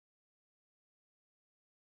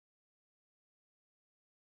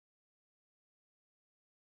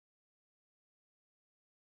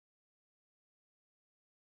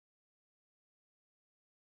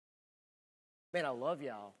Man, I love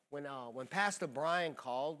y'all. When Pastor Brian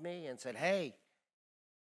called me and said, hey,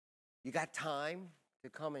 you got time to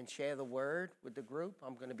come and share the word with the group?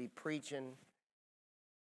 I'm going to be preaching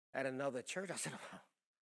at another church. I said,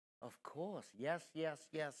 of course. Yes, yes,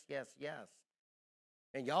 yes, yes, yes.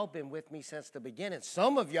 And y'all been with me since the beginning.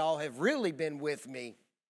 Some of y'all have really been with me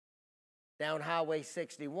down Highway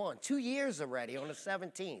 61. 2 years already on the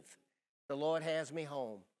 17th. The Lord has me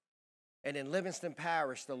home. And in Livingston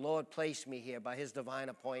Parish, the Lord placed me here by his divine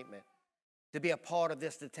appointment to be a part of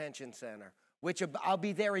this detention center, which I'll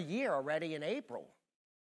be there a year already in April.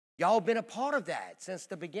 Y'all been a part of that since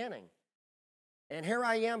the beginning. And here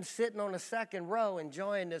I am sitting on the second row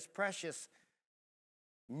enjoying this precious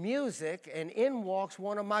music, and in walks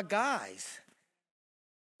one of my guys.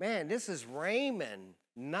 Man, this is Raymond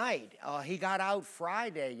Knight. He got out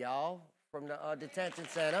Friday, y'all, from the detention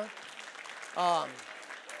center.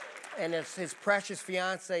 And it's his precious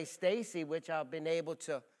fiancee, Stacy, which I've been able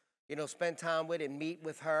to, spend time with and meet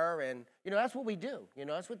with her. And, that's what we do.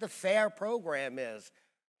 That's what the FAIR program is.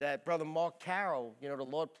 That Brother Mark Carroll, the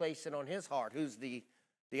Lord placed it on his heart, who's the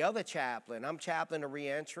other chaplain. I'm chaplain of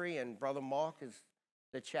reentry, and Brother Mark is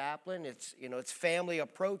the chaplain. It's family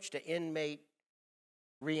approach to inmate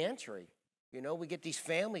reentry. We get these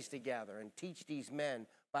families together and teach these men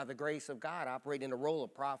by the grace of God, operate in the role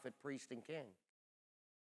of prophet, priest, and king.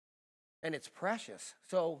 And it's precious.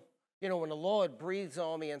 So, when the Lord breathes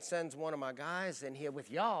on me and sends one of my guys in here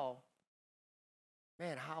with y'all,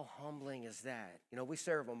 man, how humbling is that? We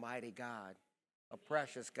serve a mighty God, a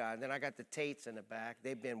precious God. And then I got the Tates in the back.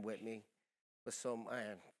 They've been with me for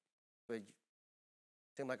it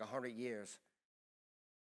seemed like 100 years.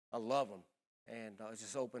 I love them. And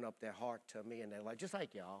just open up their heart to me, and they're like, just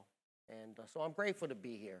like y'all. And so I'm grateful to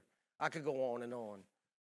be here. I could go on and on.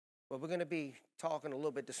 But we're going to be talking a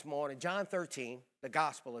little bit this morning. John 13, the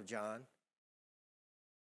Gospel of John.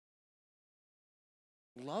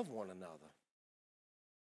 Love one another.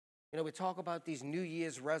 We talk about these New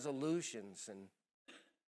Year's resolutions, and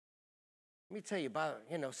let me tell you about,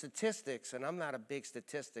 statistics, and I'm not a big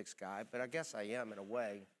statistics guy, but I guess I am in a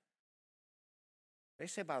way. They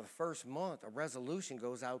say by the first month, a resolution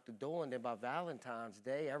goes out the door, and then by Valentine's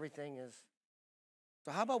Day, everything is.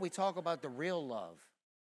 So how about we talk about the real love?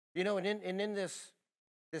 And in this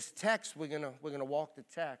text, we're gonna walk the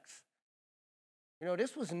text.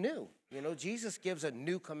 This was new. Jesus gives a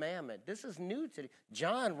new commandment. This is new to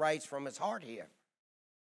John writes from his heart here.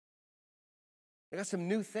 We got some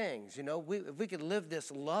new things. If we could live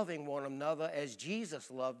this loving one another as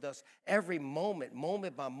Jesus loved us every moment,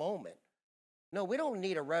 moment by moment. No, we don't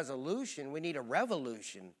need a resolution. We need a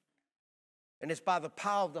revolution. And it's by the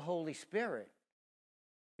power of the Holy Spirit.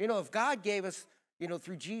 If God gave us,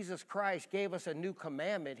 through Jesus Christ, gave us a new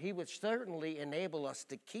commandment, he would certainly enable us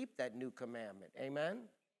to keep that new commandment. Amen?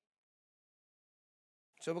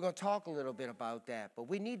 So we're going to talk a little bit about that. But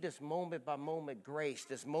we need this moment-by-moment grace,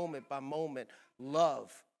 this moment-by-moment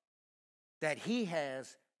love that he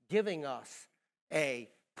has giving us a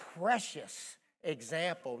precious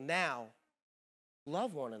example. Now,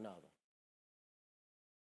 love one another.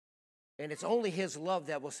 And it's only his love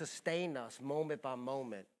that will sustain us moment by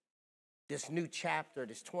moment. This new chapter,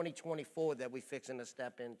 this 2024 that we're fixing to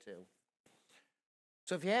step into.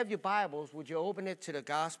 So if you have your Bibles, would you open it to the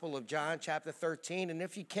Gospel of John, chapter 13? And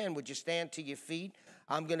if you can, would you stand to your feet?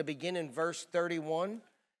 I'm going to begin in verse 31,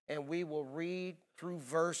 and we will read through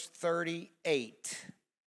verse 38.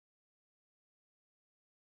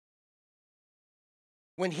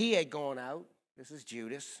 When he had gone out, this is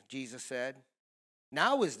Judas, Jesus said,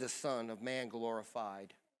 now is the Son of Man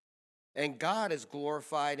glorified, and God is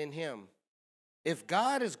glorified in him. If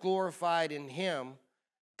God is glorified in him,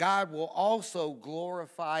 God will also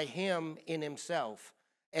glorify him in himself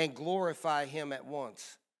and glorify him at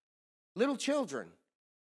once. Little children,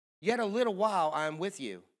 yet a little while I am with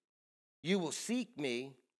you. You will seek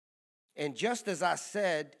me, and just as I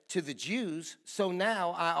said to the Jews, so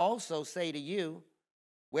now I also say to you,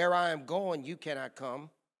 where I am going, you cannot come.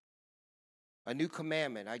 A new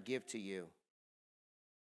commandment I give to you,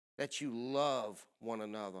 that you love one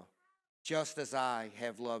another, just as I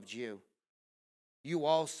have loved you. You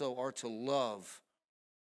also are to love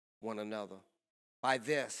one another. By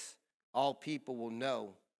this, all people will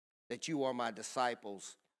know that you are my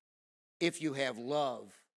disciples, if you have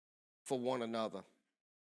love for one another.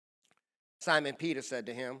 Simon Peter said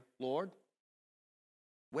to him, Lord,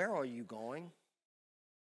 where are you going?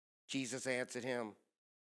 Jesus answered him,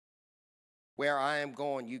 where I am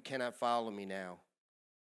going, you cannot follow me now,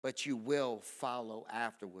 but you will follow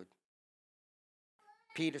afterward.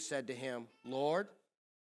 Peter said to him, Lord,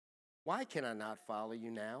 why can I not follow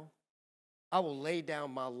you now? I will lay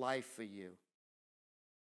down my life for you.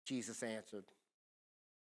 Jesus answered,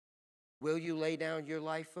 will you lay down your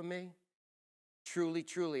life for me? Truly,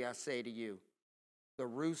 truly, I say to you, the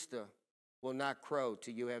rooster will not crow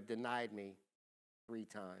till you have denied me 3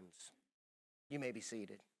 times. You may be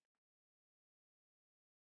seated.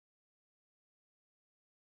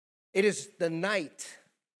 It is the night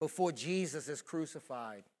before Jesus is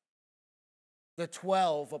crucified. The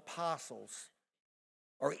 12 apostles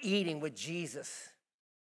are eating with Jesus,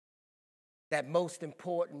 that most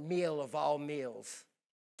important meal of all meals.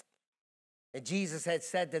 And Jesus had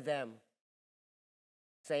said to them,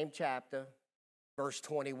 same chapter, verse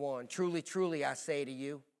 21, truly, truly, I say to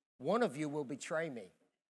you, one of you will betray me.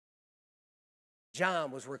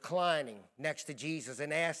 John was reclining next to Jesus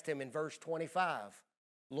and asked him in verse 25,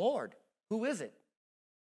 Lord, who is it?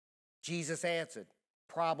 Jesus answered,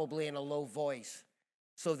 probably in a low voice,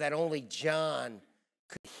 so that only John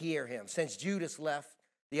could hear him. Since Judas left,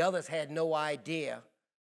 the others had no idea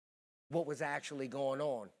what was actually going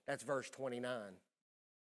on. That's verse 29.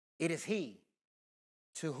 It is he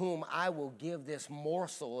to whom I will give this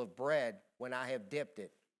morsel of bread when I have dipped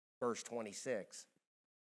it. Verse 26.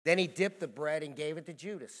 Then he dipped the bread and gave it to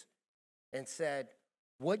Judas and said,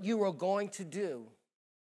 what you are going to do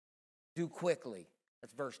quickly.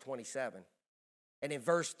 That's verse 27. And in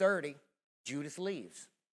verse 30, Judas leaves.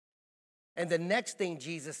 And the next thing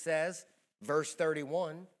Jesus says, verse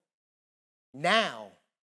 31, now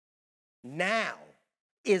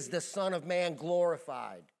is the Son of Man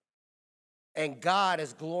glorified, and God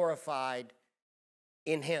is glorified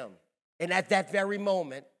in him. And at that very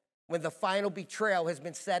moment, when the final betrayal has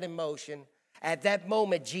been set in motion, at that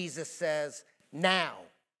moment, Jesus says, now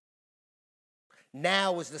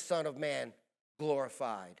is the Son of Man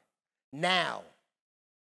glorified. Now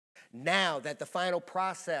that the final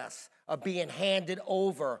process of being handed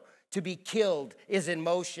over to be killed is in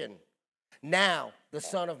motion, now the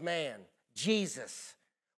Son of Man, Jesus,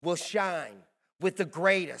 will shine with the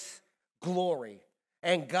greatest glory,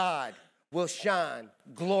 and God will shine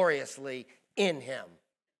gloriously in him.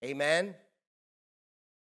 Amen?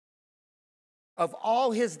 Of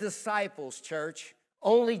all his disciples, church,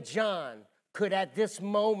 only John could at this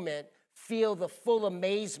moment feel the full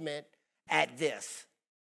amazement at this.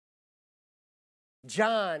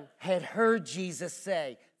 John had heard Jesus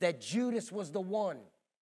say that Judas was the one,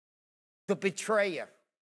 the betrayer.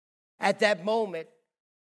 At that moment,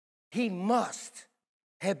 he must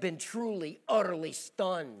have been truly, utterly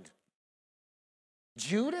stunned.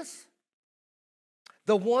 Judas?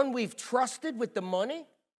 The one we've trusted with the money?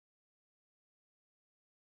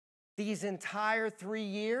 These entire 3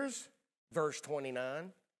 years? Verse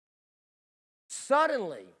 29.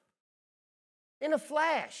 Suddenly, in a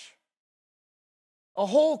flash, a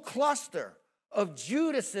whole cluster of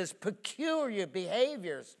Judas's peculiar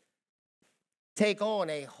behaviors take on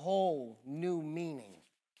a whole new meaning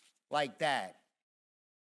like that.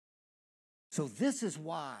 So this is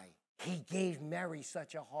why he gave Mary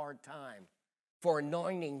such a hard time for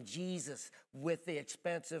anointing Jesus with the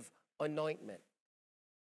expensive anointment.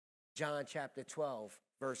 John chapter 12,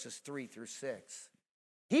 verses 3 through 6.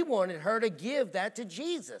 He wanted her to give that to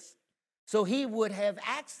Jesus so he would have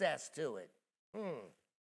access to it.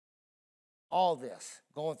 All this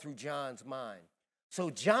going through John's mind. So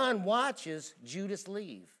John watches Judas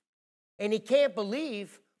leave, and he can't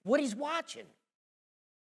believe what he's watching.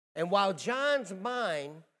 And while John's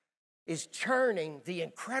mind is churning the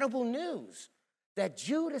incredible news that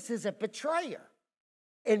Judas is a betrayer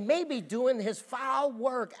and maybe doing his foul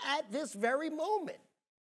work at this very moment,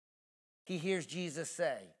 he hears Jesus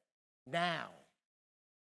say, now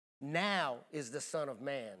is the Son of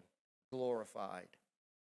Man glorified.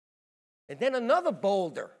 And then another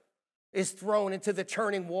boulder is thrown into the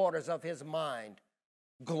churning waters of his mind.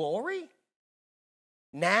 Glory?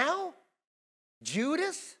 Now?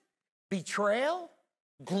 Judas? Betrayal?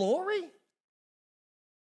 Glory?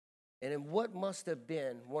 And in what must have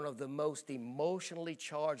been one of the most emotionally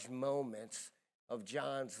charged moments of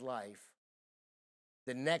John's life,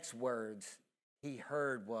 the next words he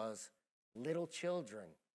heard was, little children,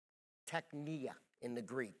 teknia in the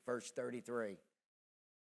Greek, verse 33.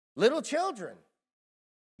 Little children,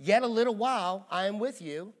 yet a little while I am with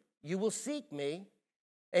you. You will seek me.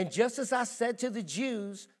 And just as I said to the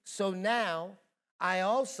Jews, so now I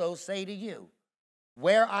also say to you,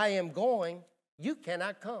 where I am going, you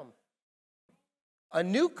cannot come. A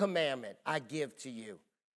new commandment I give to you,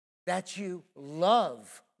 that you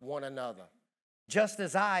love one another. Just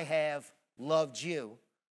as I have loved you,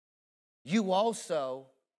 you also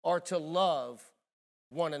are to love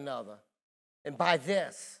one another. And by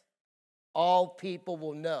this, all people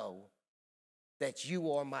will know that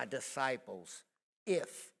you are my disciples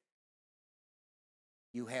if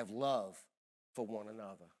you have love for one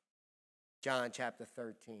another. John chapter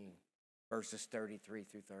 13, verses 33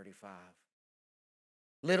 through 35.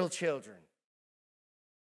 Little children,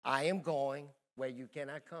 I am going where you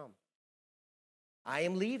cannot come. I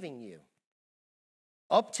am leaving you.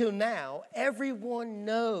 Up till now, everyone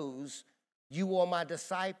knows you are my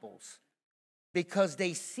disciples because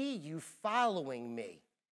they see you following me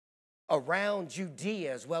around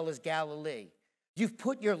Judea as well as Galilee. You've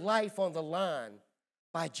put your life on the line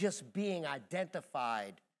by just being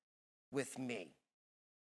identified with me.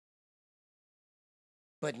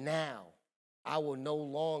 But now, I will no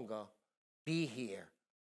longer be here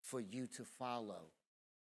for you to follow.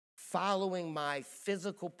 Following my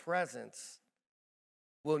physical presence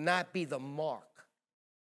will not be the mark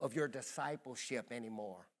of your discipleship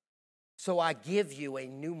anymore. So I give you a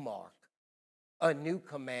new mark, a new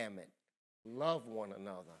commandment. Love one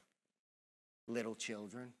another, little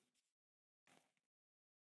children.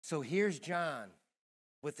 So here's John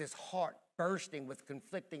with his heart bursting with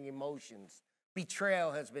conflicting emotions.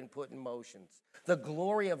 Betrayal has been put in motion. The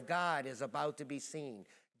glory of God is about to be seen.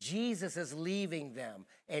 Jesus is leaving them,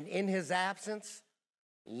 and in his absence,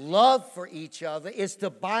 love for each other is to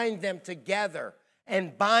bind them together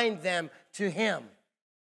and bind them to him.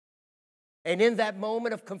 And in that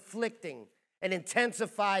moment of conflicting and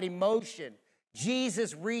intensified emotion,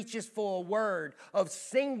 Jesus reaches for a word of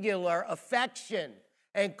singular affection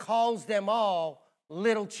and calls them all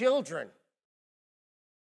little children.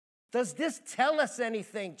 Does this tell us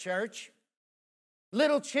anything, church?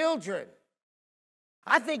 Little children.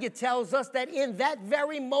 I think it tells us that in that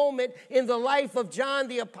very moment in the life of John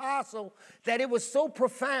the Apostle, that it was so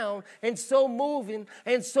profound and so moving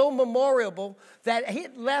and so memorable that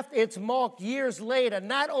it left its mark years later,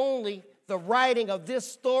 not only the writing of this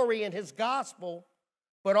story in his gospel,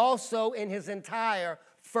 but also in his entire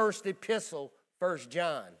first epistle, 1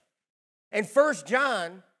 John. And 1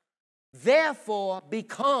 John, therefore,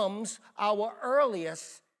 becomes our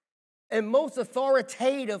earliest and most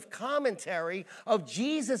authoritative commentary of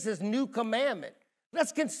Jesus' new commandment.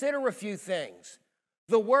 Let's consider a few things.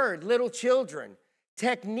 The word little children,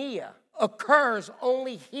 teknia, occurs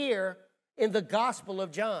only here in the Gospel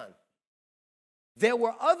of John. There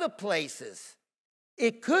were other places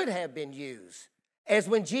it could have been used, as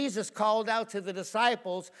when Jesus called out to the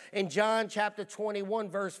disciples in John chapter 21,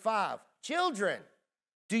 verse 5, children,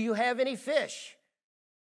 do you have any fish?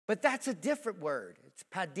 But that's a different word. It's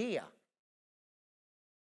padia.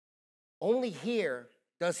 Only here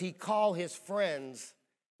does he call his friends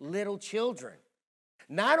little children.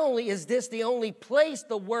 Not only is this the only place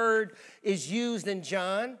the word is used in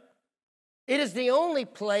John, it is the only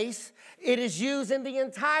place it is used in the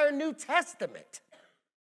entire New Testament,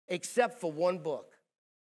 except for one book.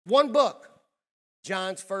 One book,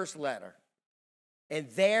 John's first letter. And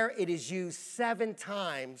there it is used 7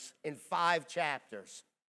 times in 5 chapters.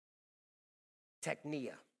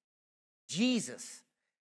 Teknia. Jesus,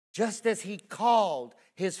 just as he called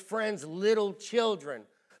his friends little children,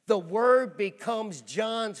 the word becomes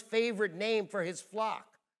John's favorite name for his flock.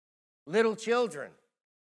 Little children.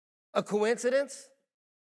 A coincidence?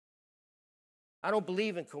 I don't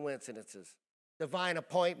believe in coincidences. Divine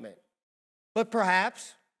appointment. But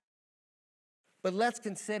perhaps. But let's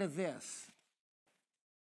consider this.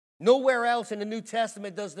 Nowhere else in the New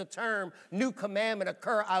Testament does the term new commandment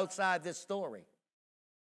occur outside this story.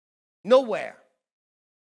 Nowhere.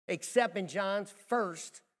 Except in John's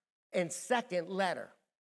first and second letter.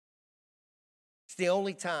 It's the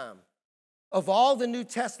only time. Of all the New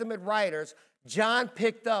Testament writers, John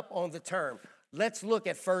picked up on the term. Let's look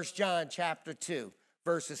at 1 John chapter 2,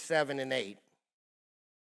 verses 7 and 8.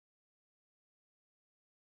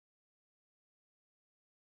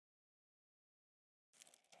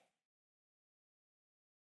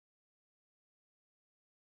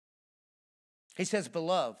 He says,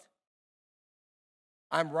 beloved,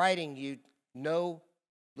 I'm writing you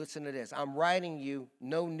listen to this, I'm writing you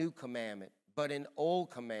no new commandment, but an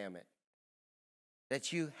old commandment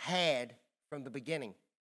that you had from the beginning.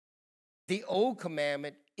 The old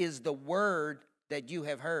commandment is the word that you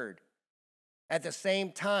have heard. At the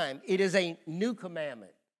same time, it is a new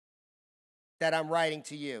commandment that I'm writing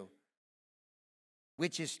to you,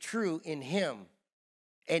 which is true in him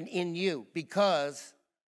and in you, because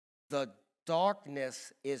the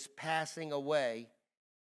darkness is passing away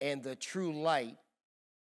and the true light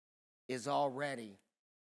is already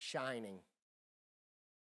shining.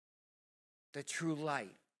 The true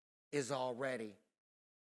light is already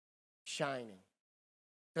shining.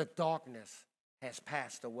 The darkness has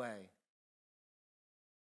passed away.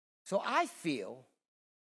 So I feel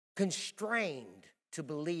constrained to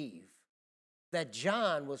believe that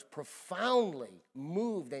John was profoundly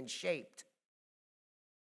moved and shaped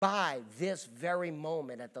by this very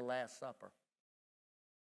moment at the Last Supper.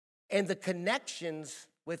 And the connections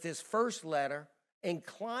with his first letter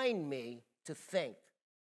incline me to think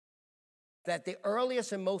that the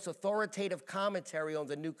earliest and most authoritative commentary on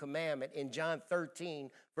the New Commandment in John 13,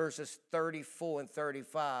 verses 34 and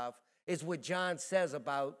 35, is what John says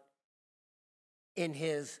about in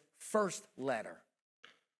his first letter.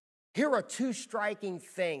 Here are two striking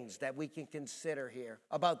things that we can consider here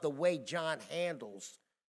about the way John handles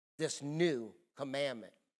this new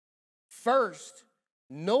commandment. First,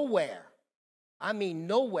 nowhere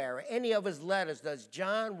in any of his letters does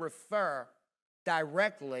John refer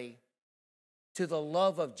directly to the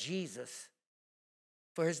love of Jesus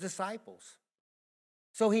for his disciples.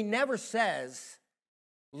 So he never says,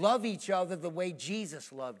 love each other the way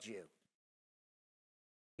Jesus loved you.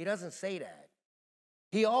 He doesn't say that.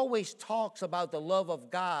 He always talks about the love of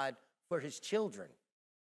God for his children,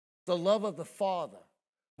 the love of the Father.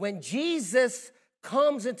 When Jesus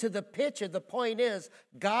comes into the picture, the point is,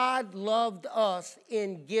 God loved us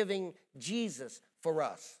in giving Jesus for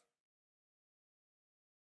us.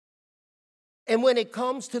 And when it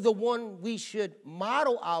comes to the one we should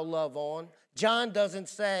model our love on, John doesn't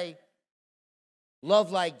say,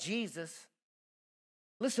 love like Jesus.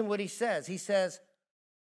 Listen what he says. He says,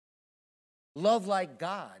 love like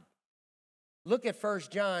God. Look at 1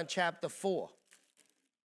 John chapter 4,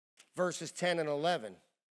 verses 10 and 11.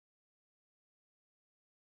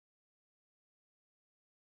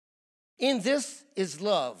 In this is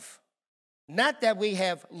love, not that we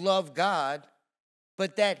have loved God,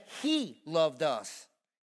 but that he loved us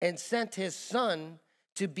and sent his Son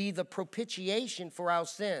to be the propitiation for our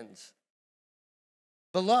sins.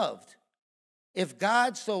 Beloved, if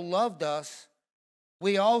God so loved us,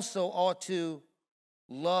 we also ought to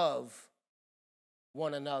love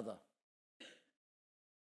one another.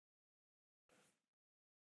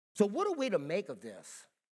 So what are we to make of this?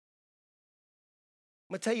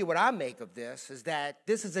 I'm going to tell you what I make of this, is that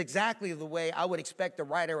this is exactly the way I would expect the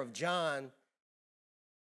writer of John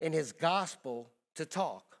in his gospel to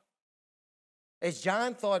talk. As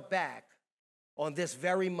John thought back on this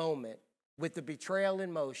very moment with the betrayal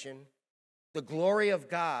in motion, the glory of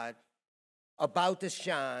God about to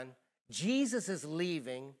shine, Jesus is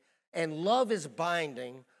leaving, and love is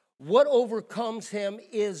binding, what overcomes him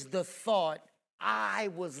is the thought, I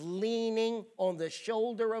was leaning on the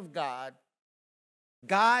shoulder of God.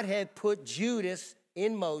 God had put Judas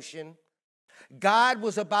in motion. God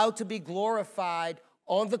was about to be glorified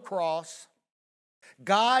on the cross.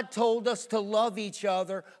 God told us to love each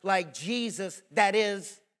other like Jesus, that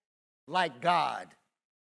is, like God.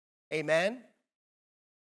 Amen?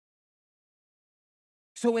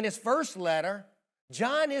 So in his first letter,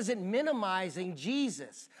 John isn't minimizing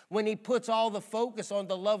Jesus when he puts all the focus on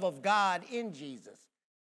the love of God in Jesus.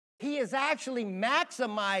 He is actually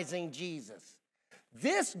maximizing Jesus.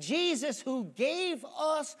 This Jesus who gave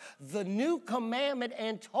us the new commandment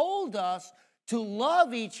and told us to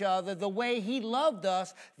love each other the way he loved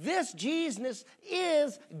us, this Jesus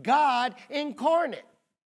is God incarnate.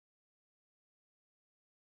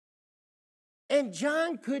 And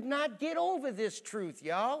John could not get over this truth,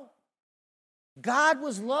 y'all. God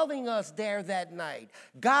was loving us there that night.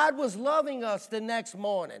 God was loving us the next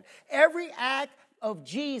morning. Every act of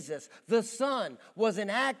Jesus, the Son, was an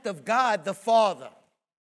act of God the Father.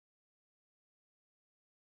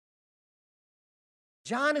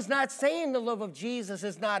 John is not saying the love of Jesus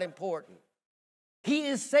is not important. He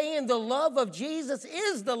is saying the love of Jesus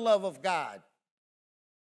is the love of God.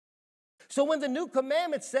 So when the new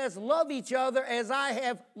commandment says, love each other as I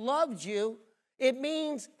have loved you, it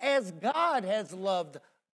means as God has loved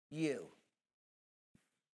you.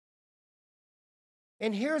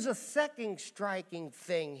 And here's a second striking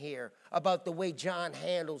thing here about the way John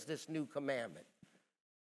handles this new commandment.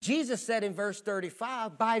 Jesus said in verse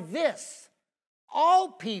 35, by this, all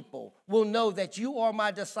people will know that you are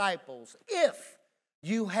my disciples if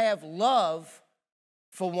you have love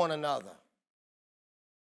for one another.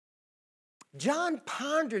 John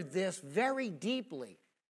pondered this very deeply.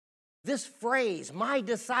 This phrase, my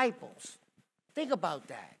disciples. Think about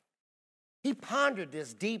that. He pondered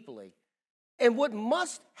this deeply. And what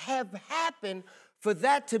must have happened for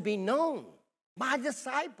that to be known? My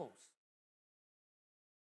disciples.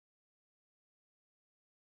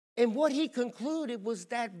 And what he concluded was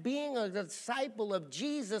that being a disciple of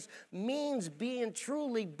Jesus means being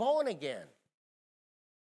truly born again.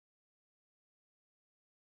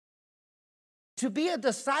 To be a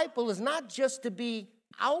disciple is not just to be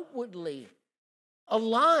outwardly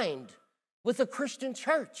aligned with a Christian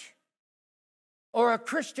church or a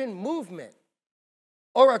Christian movement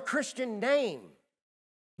or a Christian name,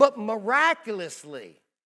 but miraculously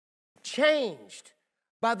changed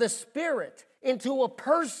by the Spirit into a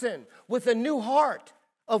person with a new heart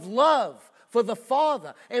of love for the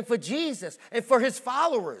Father and for Jesus and for his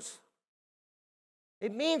followers.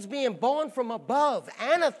 It means being born from above,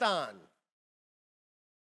 anathon.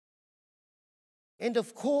 And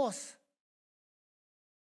of course,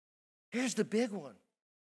 here's the big one,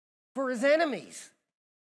 for his enemies.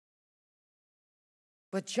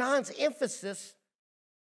 But John's emphasis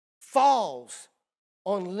falls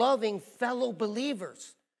on loving fellow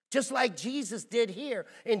believers, just like Jesus did here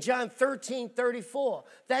in John 13:34,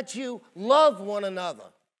 that you love one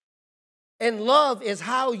another. And love is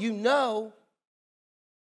how you know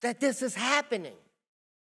that this is happening.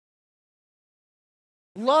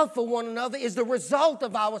 Love for one another is the result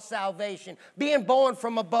of our salvation, being born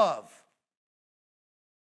from above.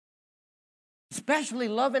 Especially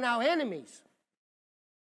loving our enemies.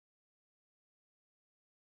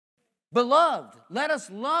 Beloved, let us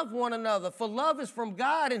love one another, for love is from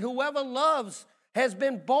God, and whoever loves has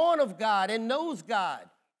been born of God and knows God.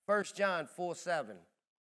 1 John 4:7.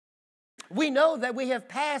 We know that we have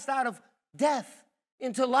passed out of death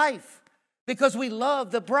into life because we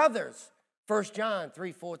love the brothers. 1 John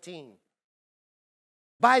 3:14.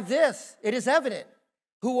 By this it is evident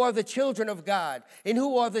who are the children of God and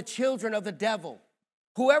who are the children of the devil.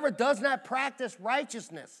 Whoever does not practice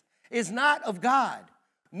righteousness is not of God,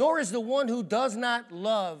 nor is the one who does not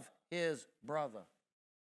love his brother.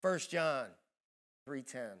 1 John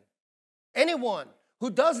 3:10. Anyone who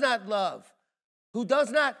does not love, who does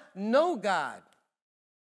not know God,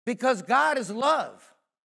 because God is love.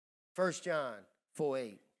 1 John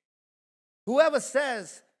 4:8. Whoever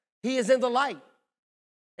says he is in the light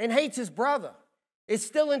and hates his brother is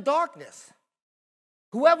still in darkness.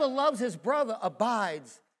 Whoever loves his brother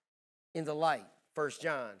abides in the light. 1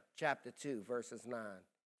 John chapter 2, verses 9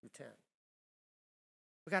 through 10.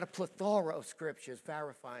 We got a plethora of scriptures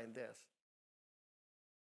verifying this.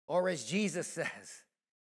 Or as Jesus says,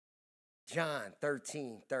 John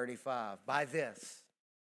 13:35, by this,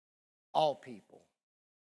 all people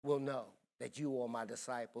will know that you are my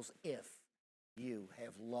disciples if you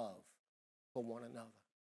have love for one another.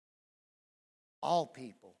 All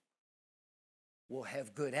people will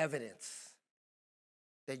have good evidence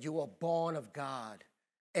that you are born of God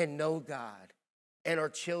and know God and are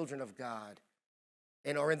children of God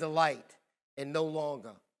and are in the light and no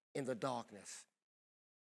longer in the darkness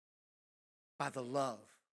by the love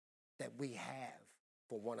that we have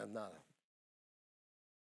for one another.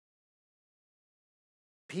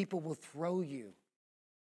 People will throw you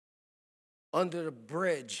under the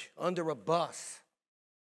bridge, under a bus,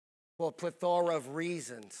 for a plethora of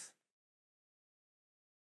reasons.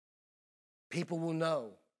 People will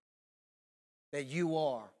know that you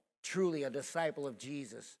are truly a disciple of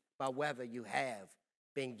Jesus by whether you have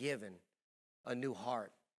been given a new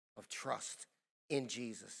heart of trust in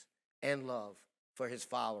Jesus and love for his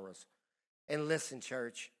followers. And listen,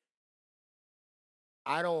 church,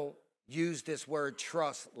 I don't use this word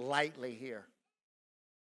trust lightly here.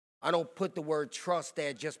 I don't put the word trust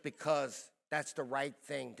there just because that's the right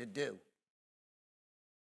thing to do.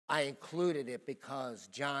 I included it because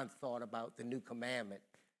John thought about the new commandment.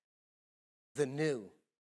 The new.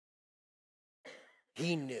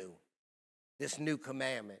 He knew this new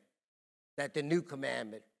commandment, that the new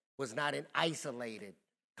commandment was not an isolated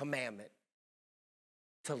commandment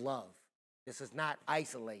to love. This is not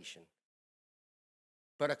isolation,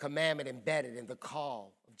 but a commandment embedded in the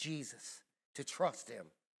call of Jesus to trust him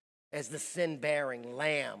as the sin-bearing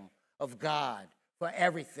Lamb of God for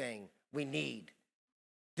everything we need.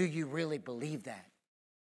 Do you really believe that?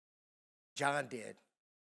 John did.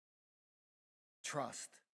 Trust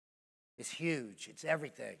is huge. It's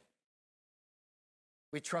everything.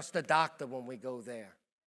 We trust the doctor when we go there.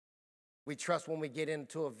 We trust when we get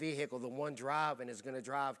into a vehicle, the one driving is going to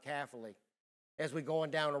drive carefully. As we're going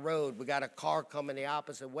down the road, we got a car coming the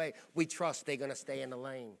opposite way. We trust they're going to stay in the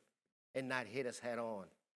lane and not hit us head on.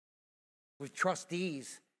 We trust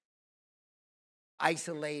these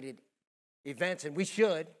isolated events, and we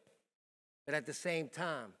should, but at the same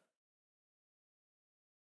time,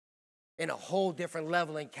 in a whole different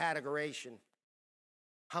level and categorization,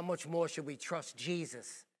 how much more should we trust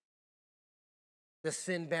Jesus, the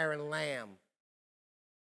sin-bearing Lamb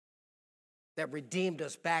that redeemed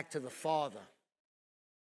us back to the Father,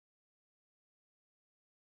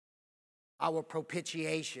 our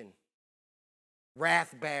propitiation,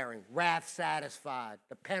 wrath-bearing, wrath satisfied,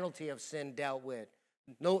 the penalty of sin dealt with,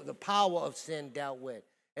 the power of sin dealt with.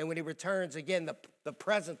 And when he returns again, the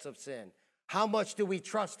presence of sin. How much do we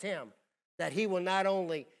trust him that he will not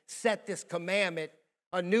only set this commandment,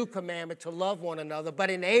 a new commandment to love one another, but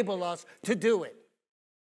enable us to do it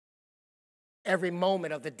every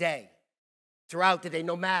moment of the day, throughout the day,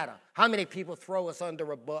 no matter how many people throw us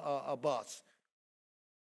under a bus,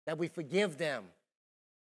 that we forgive them.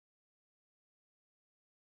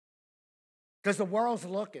 Because the world's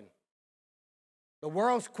looking. The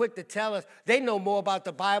world's quick to tell us they know more about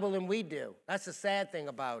the Bible than we do. That's the sad thing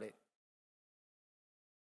about it.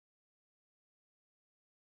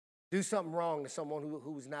 Do something wrong to someone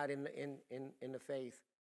who's not in the faith.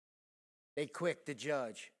 They quick to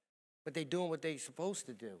judge. But they're doing what they're supposed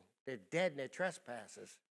to do. They're dead in their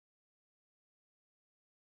trespasses.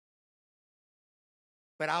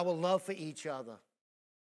 But our love for each other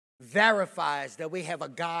verifies that we have a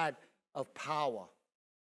God of power.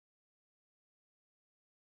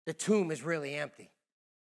 The tomb is really empty.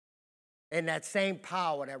 And that same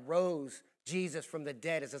power that rose Jesus from the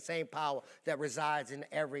dead is the same power that resides in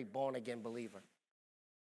every born-again believer.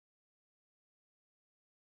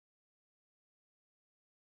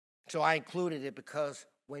 So I included it because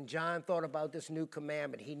when John thought about this new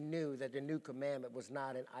commandment, he knew that the new commandment was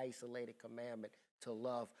not an isolated commandment to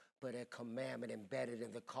love, but a commandment embedded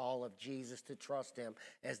in the call of Jesus to trust him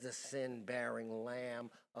as the sin-bearing Lamb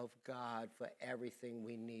of God for everything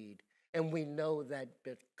we need. And we know that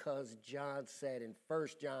because John said in 1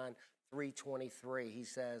 John 3:23, he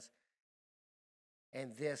says,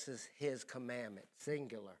 and this is his commandment,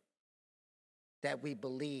 singular, that we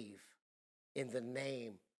believe in the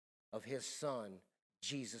name of his Son,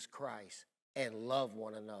 Jesus Christ, and love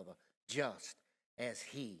one another just as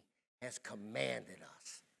he has commanded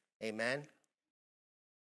us. Amen?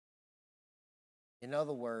 In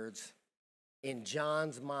other words, in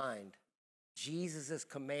John's mind, Jesus'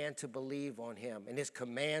 command to believe on him and his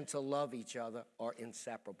command to love each other are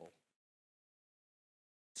inseparable.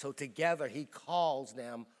 So together he calls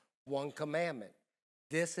them one commandment.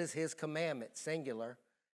 This is his commandment, singular,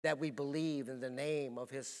 that we believe in the name of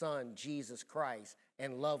his Son, Jesus Christ,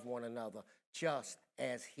 and love one another just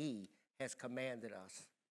as he has commanded us.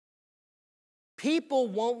 People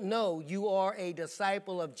won't know you are a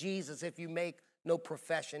disciple of Jesus if you make no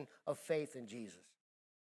profession of faith in Jesus.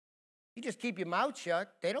 You just keep your mouth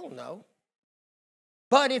shut, they don't know.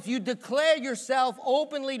 But if you declare yourself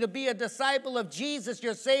openly to be a disciple of Jesus,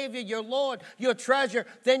 your Savior, your Lord, your treasure,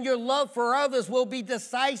 then your love for others will be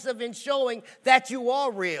decisive in showing that you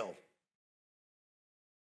are real.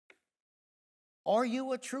 Are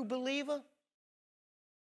you a true believer?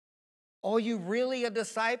 Are you really a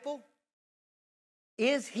disciple?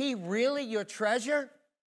 Is he really your treasure?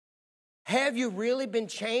 Have you really been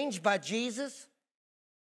changed by Jesus?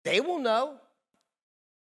 They will know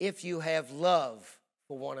if you have love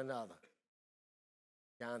for one another.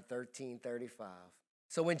 John 13:35.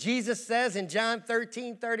 So when Jesus says in John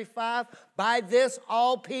 13:35, by this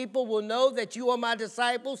all people will know that you are my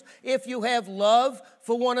disciples if you have love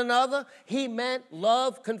for one another, he meant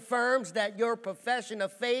love confirms that your profession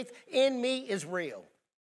of faith in me is real.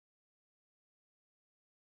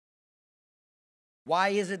 Why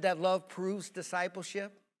is it that love proves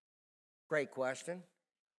discipleship? Great question.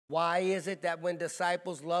 Why is it that when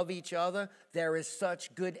disciples love each other, there is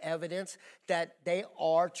such good evidence that they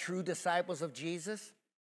are true disciples of Jesus?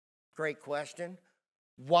 Great question.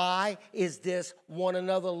 Why is this one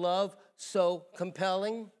another love so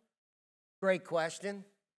compelling? Great question.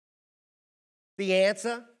 The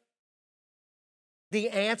answer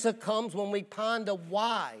comes when we ponder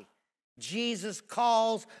why Jesus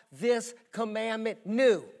calls this commandment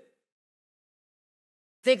new.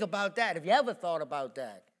 Think about that. Have you ever thought about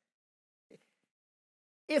that?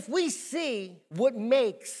 If we see what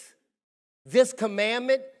makes this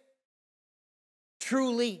commandment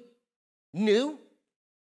truly new,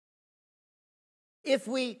 if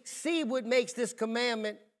we see what makes this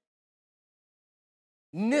commandment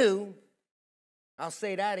new, I'll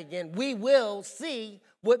say that again, we will see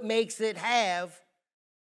what makes it have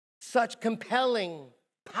such compelling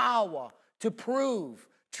power to prove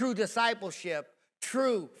true discipleship,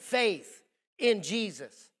 true faith in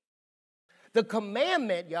Jesus. The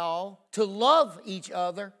commandment, y'all, to love each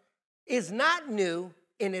other is not new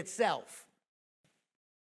in itself.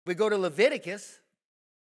 We go to Leviticus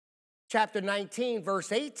chapter 19,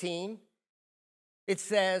 verse 18. It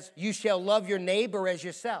says, you shall love your neighbor as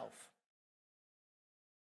yourself.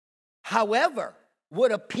 However,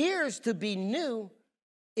 what appears to be new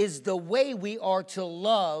is the way we are to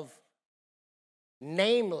love,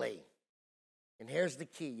 namely, and here's the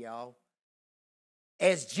key, y'all,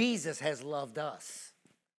 as Jesus has loved us.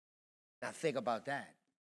 Now think about that.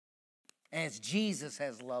 As Jesus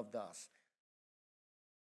has loved us.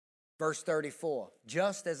 Verse 34,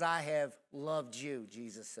 just as I have loved you,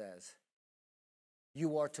 Jesus says,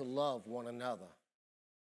 you are to love one another.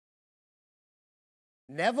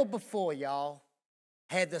 Never before, y'all,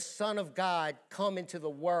 had the Son of God come into the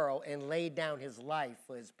world and laid down his life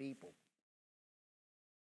for his people.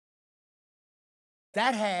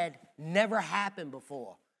 That had never happened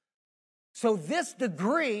before. So this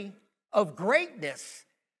degree of greatness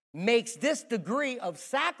makes this degree of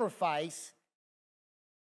sacrifice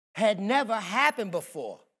had never happened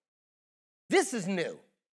before. This is new.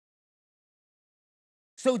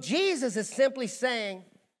 So Jesus is simply saying,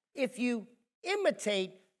 if you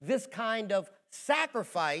imitate this kind of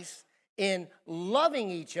sacrifice in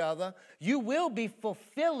loving each other, you will be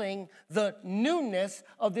fulfilling the newness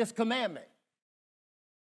of this commandment.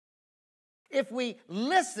 If we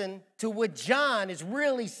listen to what John is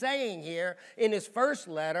really saying here in his first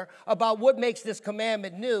letter about what makes this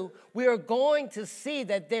commandment new, we are going to see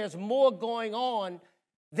that there's more going on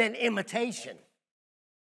than imitation.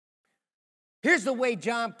 Here's the way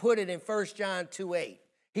John put it in 1 John 2:8.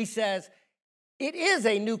 He says, it is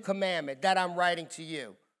a new commandment that I'm writing to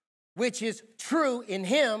you, which is true in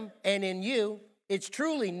him and in you. It's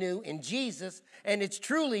truly new in Jesus, and it's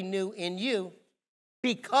truly new in you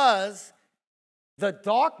because the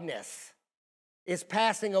darkness is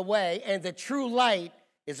passing away and the true light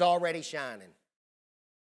is already shining.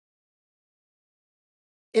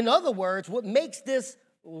 In other words, what makes this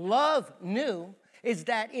love new is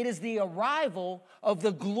that it is the arrival of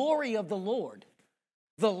the glory of the Lord,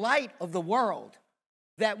 the light of the world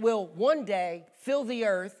that will one day fill the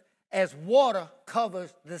earth as water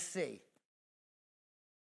covers the sea.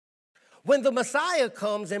 When the Messiah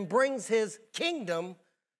comes and brings his kingdom,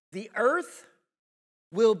 the earth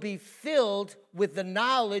will be filled with the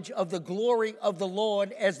knowledge of the glory of the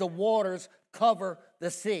Lord as the waters cover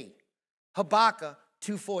the sea. Habakkuk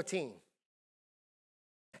 2:14.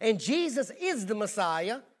 And Jesus is the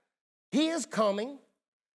Messiah. He is coming.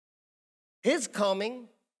 His coming,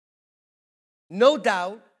 no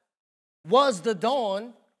doubt, was the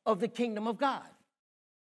dawn of the kingdom of God.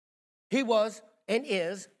 He was and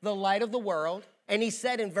is the light of the world. And he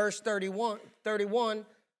said in verse 31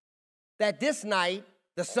 that this night,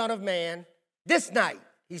 the Son of Man, this night,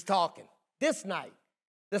 he's talking, this night,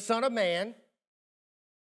 the Son of Man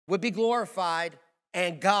would be glorified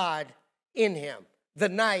and God in him. The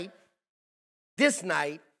night, this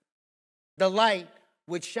night, the light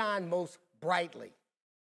would shine most brightly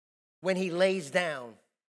when he lays down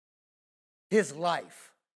his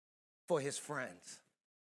life for his friends.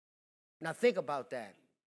 Now think about that.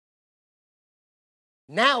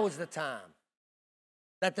 Now is the time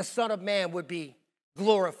that the Son of Man would be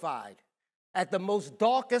glorified at the most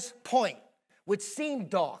darkest point, which seemed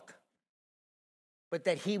dark, but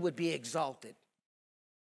that he would be exalted.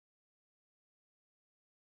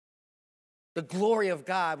 The glory of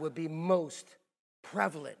God would be most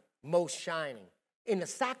prevalent, most shining in the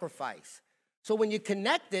sacrifice. So when you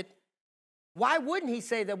connect it, why wouldn't he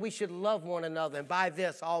say that we should love one another? And by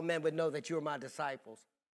this, all men would know that you are my disciples.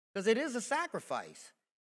 Because it is a sacrifice.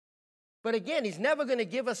 But again, he's never going to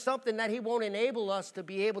give us something that he won't enable us to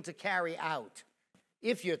be able to carry out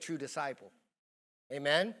if you're a true disciple.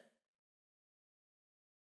 Amen?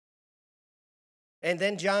 And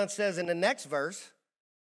then John says in the next verse,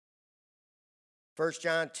 1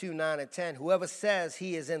 John 2:9-10, whoever says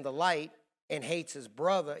he is in the light and hates his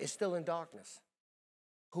brother is still in darkness.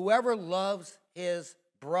 Whoever loves his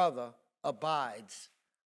brother abides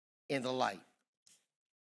in the light.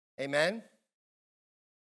 Amen?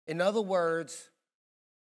 In other words,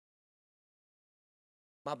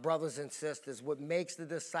 my brothers and sisters, what makes the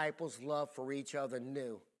disciples' love for each other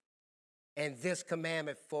new, and this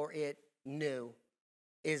commandment for it new,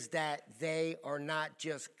 is that they are not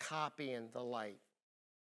just copying the light.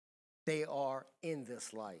 They are in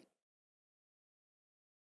this light.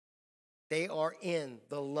 They are in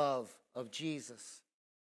the love of Jesus.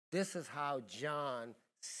 This is how John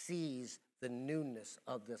sees the newness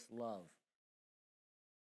of this love.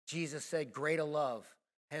 Jesus said, greater love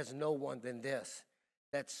has no one than this,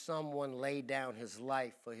 that someone laid down his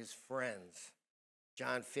life for his friends.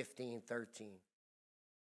 John 15:13.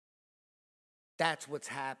 That's what's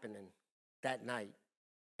happening that night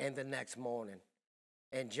and the next morning.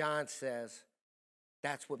 And John says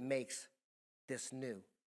that's what makes this new.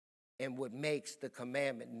 And what makes the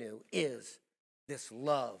commandment new is this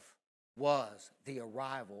love was the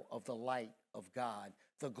arrival of the light of God,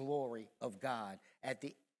 the glory of God at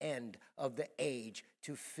the end of the age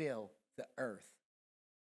to fill the earth.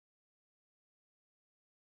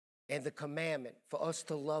 And the commandment for us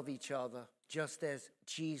to love each other just as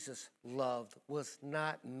Jesus loved was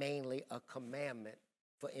not mainly a commandment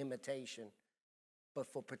for imitation, but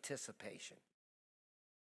for participation.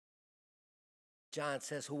 John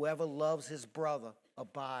says, whoever loves his brother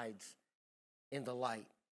abides in the light.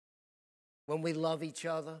 When we love each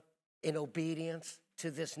other in obedience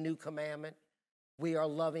to this new commandment, we are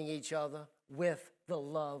loving each other with the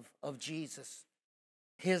love of Jesus.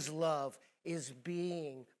 His love is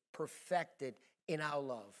being perfected in our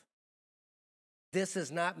love. This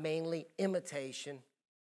is not mainly imitation,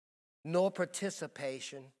 nor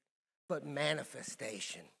participation, but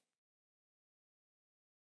manifestation.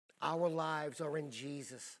 Our lives are in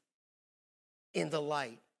Jesus, in the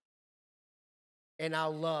light, and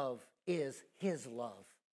our love is his love.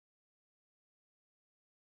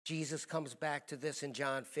 Jesus comes back to this in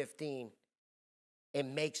John 15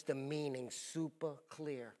 and makes the meaning super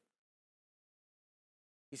clear.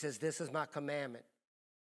 He says, this is my commandment,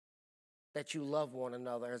 that you love one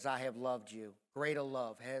another as I have loved you. Greater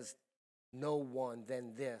love has no one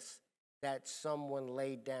than this, that someone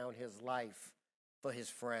laid down his life for his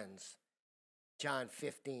friends. John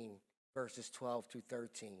 15, verses 12 through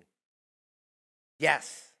 13.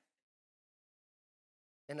 Yes.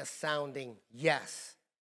 And a sounding yes.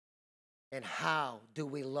 And how do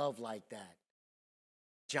we love like that?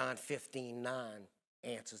 John 15:9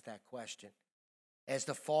 answers that question. As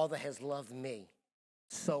the Father has loved me,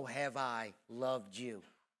 so have I loved you.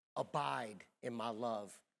 Abide in my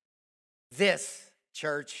love. This,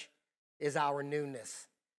 church, is our newness.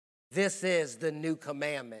 This is the new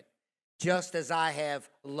commandment. Just as I have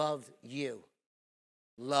loved you,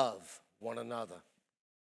 love one another.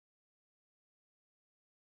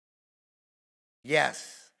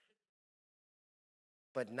 Yes,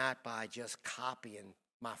 but not by just copying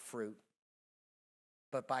my fruit,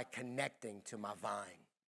 but by connecting to my vine.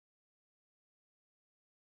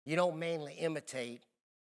 You don't mainly imitate,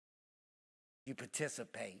 you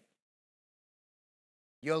participate.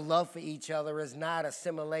 Your love for each other is not a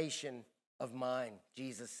simulation of mine,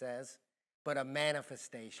 Jesus says, but a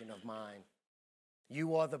manifestation of mine.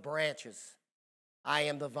 You are the branches. I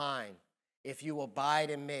am the vine. If you abide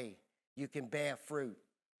in me, you can bear fruit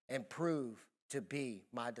and prove to be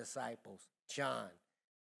my disciples. John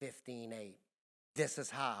 15:8. This is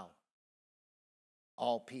how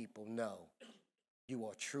all people know you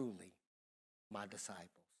are truly my disciples.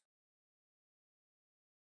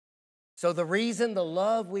 So the reason the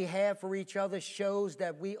love we have for each other shows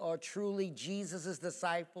that we are truly Jesus'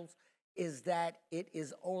 disciples is that it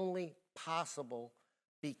is only possible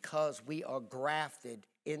because we are grafted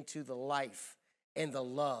into the life and the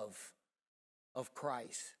love of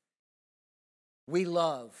Christ. We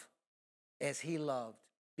love as he loved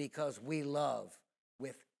because we love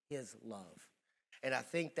with his love. And I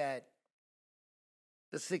think that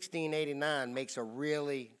the 1689 makes a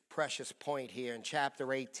really precious point here in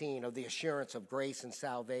chapter 18 of the assurance of grace and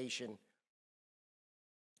salvation.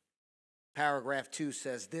 Paragraph 2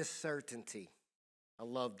 says, this certainty, I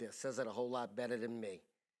love this, says it a whole lot better than me,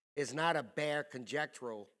 is not a bare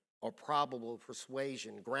conjectural or probable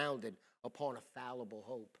persuasion grounded upon a fallible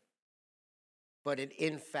hope, but an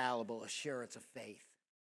infallible assurance of faith,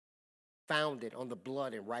 founded on the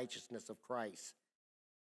blood and righteousness of Christ,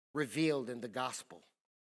 revealed in the gospel,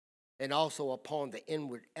 and also upon the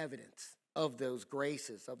inward evidence of those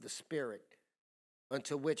graces of the Spirit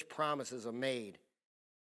unto which promises are made,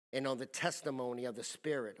 and on the testimony of the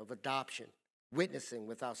Spirit of adoption, witnessing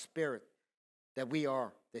with our spirit that we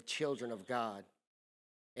are the children of God,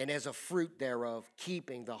 and as a fruit thereof,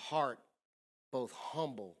 keeping the heart both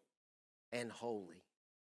humble and holy,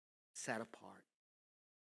 set apart,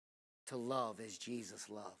 to love as Jesus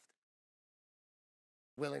loved,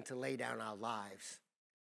 willing to lay down our lives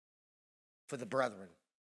for the brethren.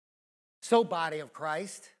 So, body of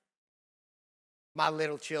Christ, my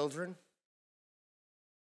little children,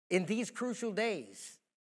 in these crucial days,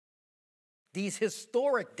 these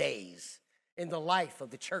historic days in the life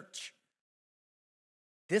of the church,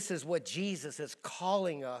 this is what Jesus is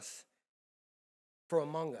calling us for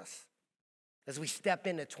among us as we step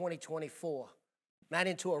into 2024, not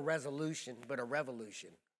into a resolution, but a revolution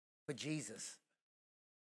for Jesus,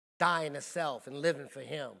 dying to self and living for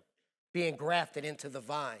him, being grafted into the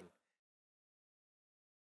vine.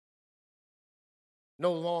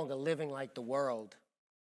 No longer living like the world,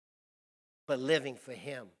 but living for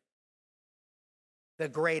him, the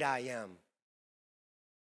great I am.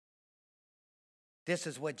 This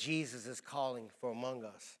is what Jesus is calling for among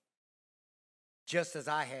us. Just as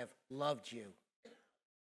I have loved you,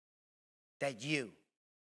 that you,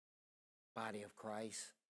 body of Christ,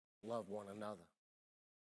 love one another.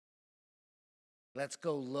 Let's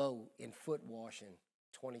go low in foot washing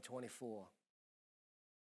 2024.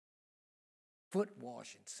 Foot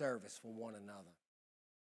washing service for one another.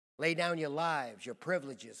 Lay down your lives, your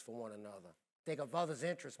privileges for one another. Think of others'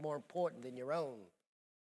 interests more important than your own.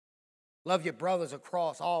 Love your brothers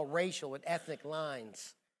across all racial and ethnic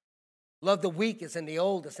lines. Love the weakest and the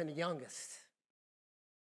oldest and the youngest.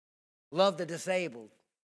 Love the disabled.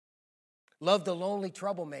 Love the lonely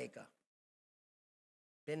troublemaker.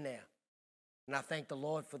 Been there. And I thank the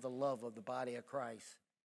Lord for the love of the body of Christ,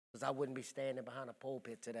 because I wouldn't be standing behind a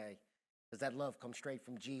pulpit today, because that love comes straight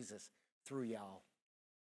from Jesus through y'all.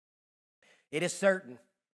 It is certain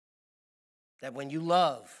that when you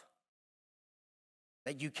love,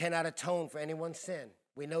 that you cannot atone for anyone's sin.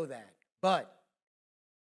 We know that. But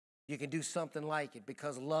you can do something like it,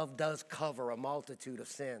 because love does cover a multitude of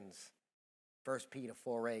sins. 1 Peter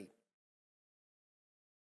 4:8.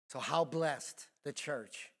 So how blessed the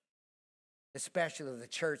church, especially the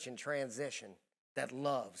church in transition, that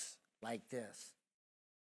loves like this.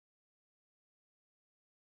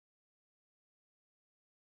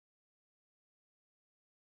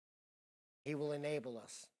 He will enable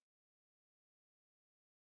us.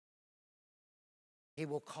 He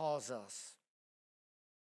will cause us,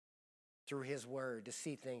 through his word, to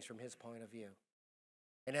see things from his point of view.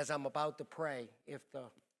 And as I'm about to pray,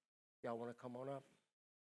 y'all want to come on up?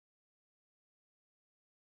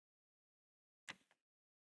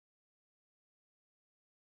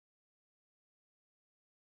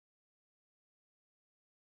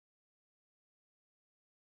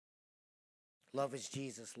 Love as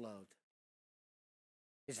Jesus loved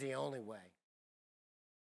is the only way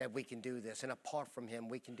that we can do this. And apart from him,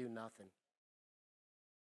 we can do nothing.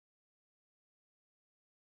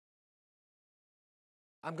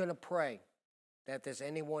 I'm going to pray that if there's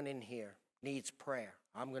anyone in here needs prayer,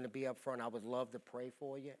 I'm going to be up front. I would love to pray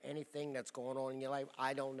for you. Anything that's going on in your life,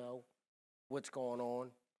 I don't know what's going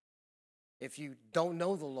on. If you don't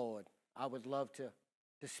know the Lord, I would love to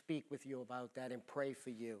speak with you about that and pray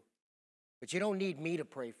for you. But you don't need me to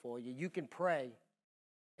pray for you. You can pray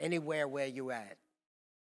anywhere where you're at.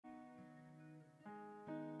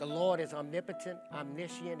 The Lord is omnipotent,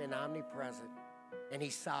 omniscient, and omnipresent, and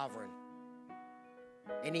he's sovereign.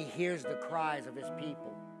 And he hears the cries of his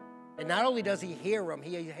people. And not only does he hear them,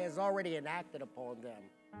 he has already enacted upon them.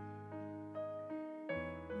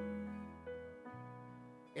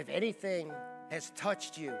 If anything has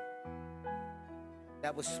touched you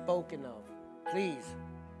that was spoken of, please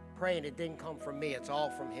pray, and it didn't come from me, it's all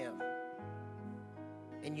from him.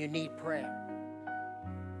 And you need prayer,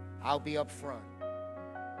 I'll be up front.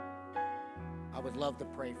 I would love to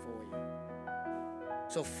pray for you.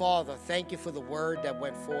 So, Father, thank you for the word that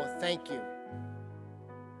went forth. Thank you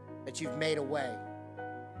that you've made a way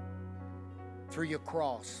through your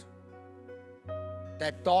cross.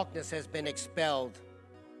 That darkness has been expelled,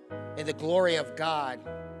 and the glory of God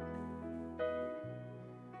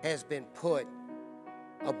has been put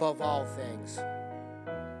above all things.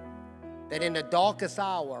 That in the darkest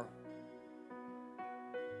hour,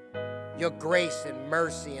 your grace and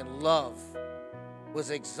mercy and love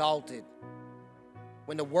was exalted.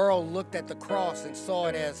 When the world looked at the cross and saw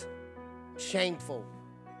it as shameful,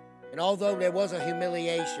 and although there was a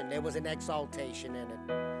humiliation, there was an exaltation in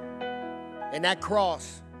it. And that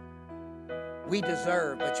cross we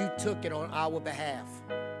deserve, but you took it on our behalf,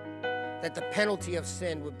 that the penalty of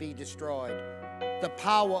sin would be destroyed, the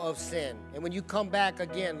power of sin, and when you come back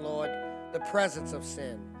again, Lord, the presence of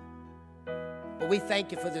sin. But we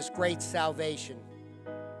thank you for this great salvation.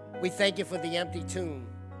 We thank you for the empty tomb.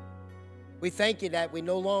 We thank you that we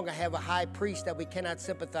no longer have a high priest that we cannot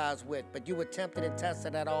sympathize with, but you were tempted and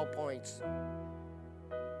tested at all points.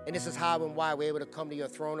 And this is how and why we're able to come to your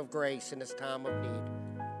throne of grace in this time of need.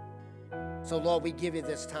 So, Lord, we give you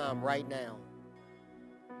this time right now.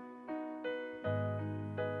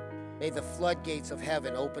 May the floodgates of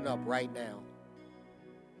heaven open up right now.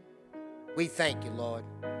 We thank you, Lord.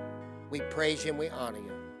 We praise you and we honor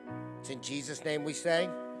you. It's in Jesus' name we say.